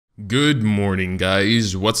Good morning,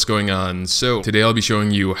 guys. What's going on? So today I'll be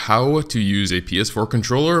showing you how to use a PS4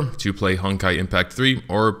 controller to play Honkai Impact 3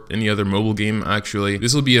 or any other mobile game actually.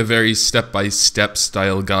 This will be a very step-by-step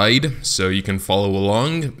style guide, so you can follow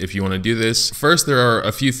along if you want to do this. First, there are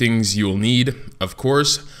a few things you'll need. Of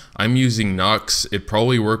course, I'm using Nox. It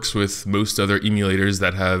probably works with most other emulators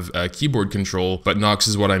that have keyboard control, but Nox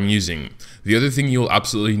is what I'm using. The other thing you'll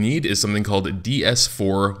absolutely need is something called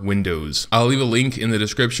DS4 Windows. I'll leave a link in the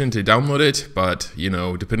description to download it, but you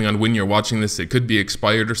know, depending on when you're watching this, it could be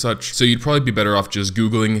expired or such. So you'd probably be better off just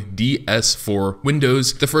Googling DS4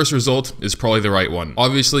 Windows. The first result is probably the right one.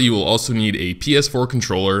 Obviously, you will also need a PS4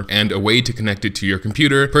 controller and a way to connect it to your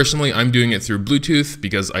computer. Personally, I'm doing it through Bluetooth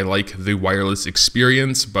because I like the wireless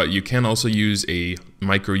experience, but you can also use a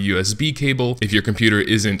micro USB cable. If your computer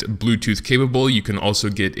isn't Bluetooth capable, you can also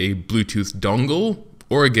get a Bluetooth dongle,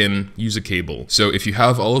 or again, use a cable. So if you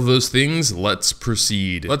have all of those things, let's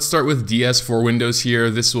proceed. Let's start with DS4 Windows here.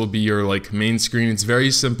 This will be your main screen. It's very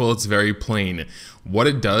simple, it's very plain. What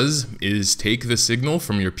it does is take the signal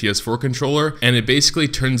from your PS4 controller and it basically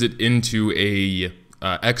turns it into a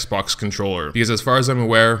Xbox controller, because as far as I'm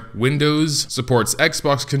aware, Windows supports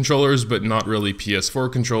Xbox controllers but not really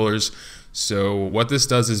PS4 controllers. So what this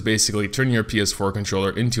does is basically turn your PS4 controller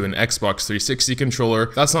into an Xbox 360 controller.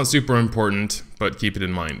 That's not super important, but keep it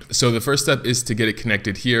in mind. So the first step is to get it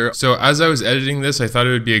connected here. So as I was editing this, I thought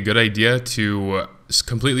it would be a good idea to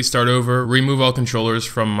completely start over, remove all controllers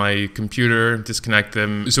from my computer, disconnect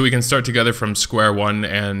them, so we can start together from square one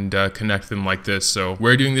and connect them like this. So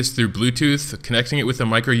we're doing this through Bluetooth. Connecting it with a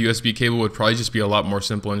micro USB cable would probably just be a lot more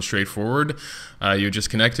simple and straightforward. You would just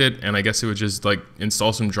connect it, and I guess it would just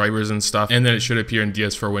install some drivers and stuff, and then it should appear in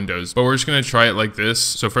DS4 Windows. But we're just gonna try it like this.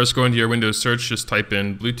 So first go into your Windows search, just type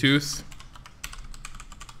in Bluetooth.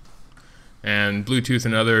 And Bluetooth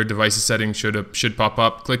and other devices settings should pop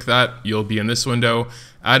up. Click that, you'll be in this window.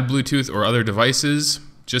 Add Bluetooth or other devices.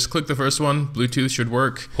 Just click the first one, Bluetooth should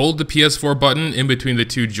work. Hold the PS4 button in between the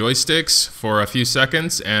two joysticks for a few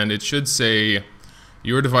seconds, and it should say,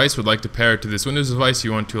 your device would like to pair to this Windows device.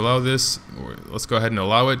 You want to allow this. Let's go ahead and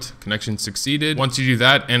allow it. Connection succeeded. Once you do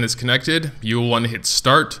that and it's connected, you will want to hit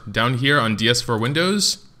Start down here on DS4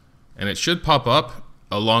 Windows, and it should pop up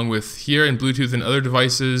along with here in Bluetooth and other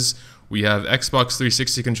devices. We have Xbox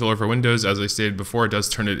 360 controller for Windows. As I stated before, it does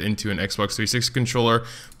turn it into an Xbox 360 controller,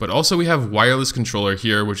 but also we have wireless controller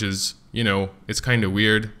here, which is, you know, it's kind of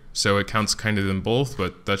weird. So it counts kind of them both,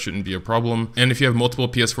 but that shouldn't be a problem. And if you have multiple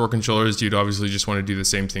PS4 controllers, you'd obviously just want to do the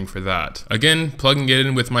same thing for that. Again, plugging it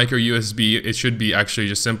in with micro USB, it should be actually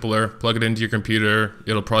just simpler. Plug it into your computer.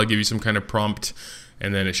 It'll probably give you some kind of prompt,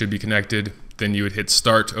 and then it should be connected. Then you would hit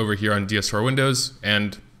Start over here on DS4 Windows,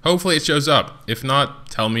 and hopefully it shows up. If not,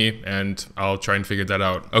 tell me and I'll try and figure that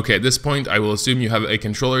out. Okay, at this point, I will assume you have a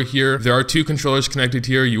controller here. There are two controllers connected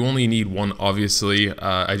here. You only need one, obviously.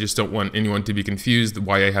 I just don't want anyone to be confused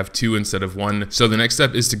why I have two instead of one. So the next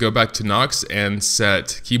step is to go back to Nox and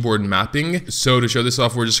set keyboard mapping. So to show this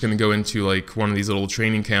off, we're just gonna go into one of these little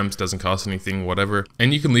training camps, doesn't cost anything, whatever.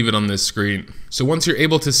 And you can leave it on this screen. So once you're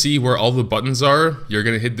able to see where all the buttons are, you're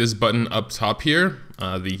gonna hit this button up top here.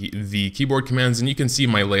 The keyboard commands, and you can see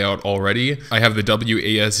my layout already. I have the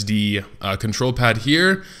WASD control pad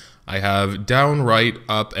here. I have down, right,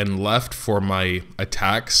 up, and left for my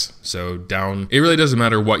attacks. So down, it really doesn't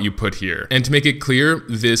matter what you put here. And to make it clear,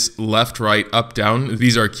 this left, right, up, down,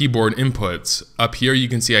 these are keyboard inputs. Up here, you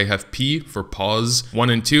can see I have P for pause, 1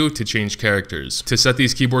 and 2 to change characters. To set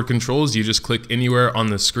these keyboard controls, you just click anywhere on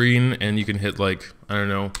the screen and you can hit I don't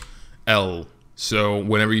know, L. So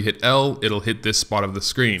whenever you hit L, it'll hit this spot of the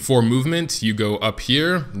screen. For movement, you go up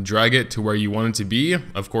here, drag it to where you want it to be.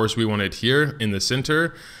 Of course, we want it here in the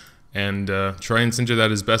center, and try and center that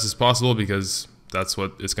as best as possible because that's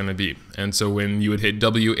what it's gonna be. And so when you would hit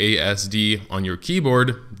WASD on your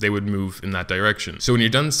keyboard, they would move in that direction. So when you're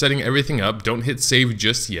done setting everything up, don't hit save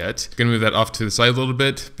just yet. I'm gonna move that off to the side a little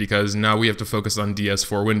bit because now we have to focus on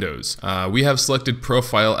DS4 Windows. We have selected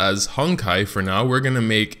profile as Honkai for now. We're gonna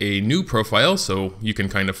make a new profile so you can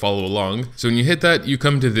kind of follow along. So when you hit that, you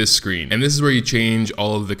come to this screen, and this is where you change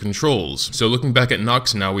all of the controls. So looking back at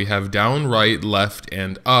Nox now, we have down, right, left,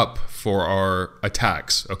 and up for our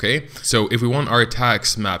attacks, okay? So if we want our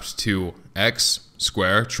attacks mapped to X,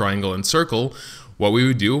 square, triangle, and circle, what we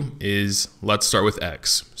would do is, let's start with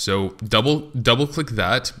X. So double click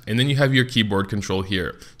that, and then you have your keyboard control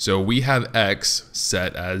here. So we have X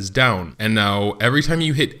set as down. And now every time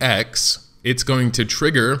you hit X, it's going to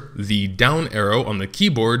trigger the down arrow on the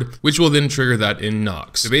keyboard, which will then trigger that in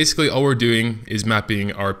Nox. So basically all we're doing is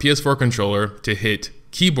mapping our PS4 controller to hit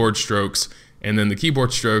keyboard strokes and then the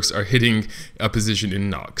keyboard strokes are hitting a position in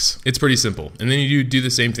Nox. It's pretty simple. And then you do the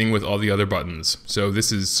same thing with all the other buttons. So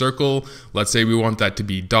this is circle. Let's say we want that to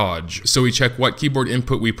be dodge. So we check what keyboard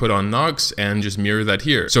input we put on Nox and just mirror that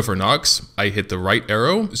here. So for Nox, I hit the right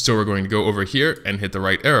arrow. So we're going to go over here and hit the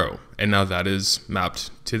right arrow. And now that is mapped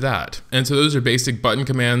to that. And so those are basic button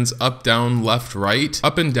commands: up, down, left, right.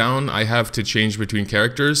 Up and down, I have to change between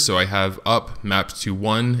characters. So I have up mapped to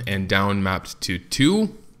 1 and down mapped to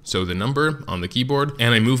 2. So the number on the keyboard,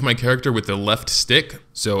 and I move my character with the left stick.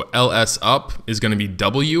 So LS up is going to be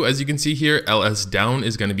W, as you can see here. LS down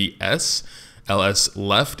is going to be S. LS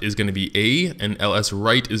left is going to be A, and LS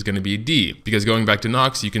right is going to be D. Because going back to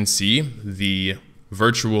Nox, you can see the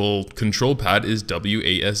virtual control pad is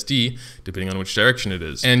WASD, depending on which direction it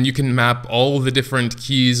is. And you can map all the different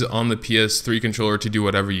keys on the PS3 controller to do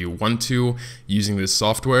whatever you want to using this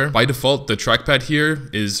software. By default, the trackpad here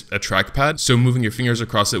is a trackpad, so moving your fingers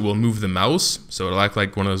across it will move the mouse, so it'll act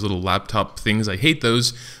like one of those little laptop things. I hate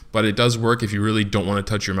those, but it does work if you really don't want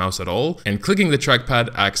to touch your mouse at all. And clicking the trackpad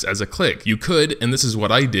acts as a click. You could, and this is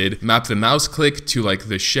what I did, map the mouse click to like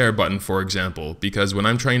the share button, for example, because when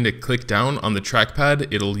I'm trying to click down on the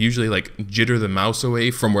trackpad, it'll usually like jitter the mouse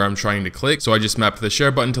away from where I'm trying to click. So I just mapped the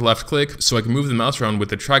share button to left click so I can move the mouse around with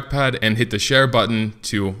the trackpad and hit the share button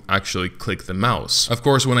to actually click the mouse. Of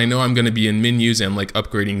course, when I know I'm going to be in menus and like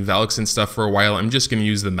upgrading Valks and stuff for a while, I'm just going to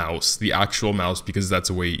use the mouse, the actual mouse, because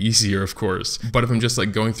that's way easier, of course. But if I'm just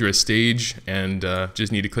like going through a stage and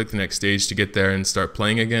just need to click the next stage to get there and start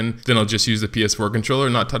playing again, then I'll just use the PS4 controller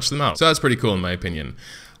and not touch the mouse. So that's pretty cool in my opinion.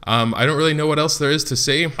 I don't really know what else there is to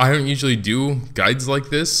say. I don't usually do guides like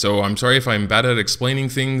this, so I'm sorry if I'm bad at explaining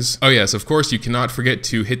things. Oh yes, of course, you cannot forget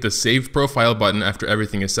to hit the save profile button after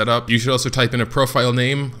everything is set up. You should also type in a profile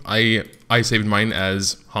name. I saved mine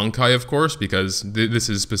as Honkai, of course, because this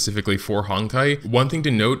is specifically for Honkai. One thing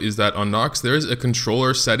to note is that on Nox, there is a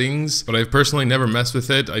controller settings, but I've personally never messed with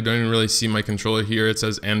it. I don't even really see my controller here. It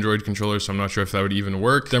says Android controller, so I'm not sure if that would even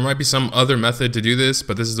work. There might be some other method to do this,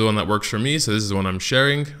 but this is the one that works for me, so this is the one I'm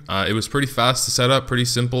sharing. It was pretty fast to set up, pretty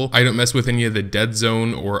simple. I don't mess with any of the dead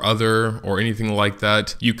zone or other or anything like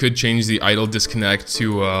that. You could change the idle disconnect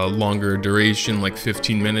to a longer duration, like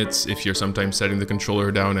 15 minutes, if you're sometimes setting the controller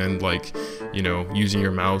down and like, you know, using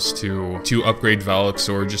your mouse to upgrade Valks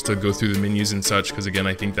or just to go through the menus and such, because again,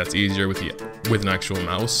 I think that's easier with an actual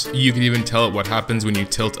mouse. You can even tell it what happens when you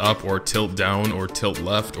tilt up or tilt down or tilt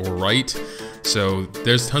left or right. So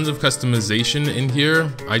there's tons of customization in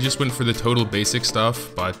here. I just went for the total basic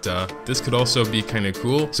stuff, but this could also be kind of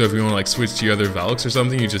cool. So if you want to like switch to your other Valks or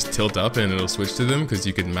something, you just tilt up and it'll switch to them, because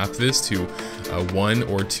you could map this to 1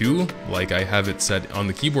 or 2, like I have it set on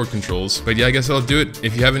the keyboard controls. But yeah, I guess I'll do it.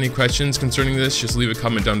 If you have any questions concerning this, just leave a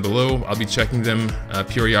comment down below. I'll be checking them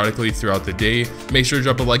periodically throughout the day. Make sure to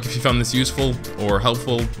drop a like if you found this useful or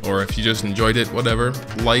helpful, or if you just enjoyed it, whatever.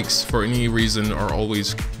 Likes for any reason are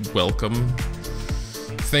always welcome.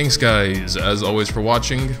 Thanks guys, as always, for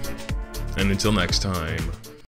watching, and until next time.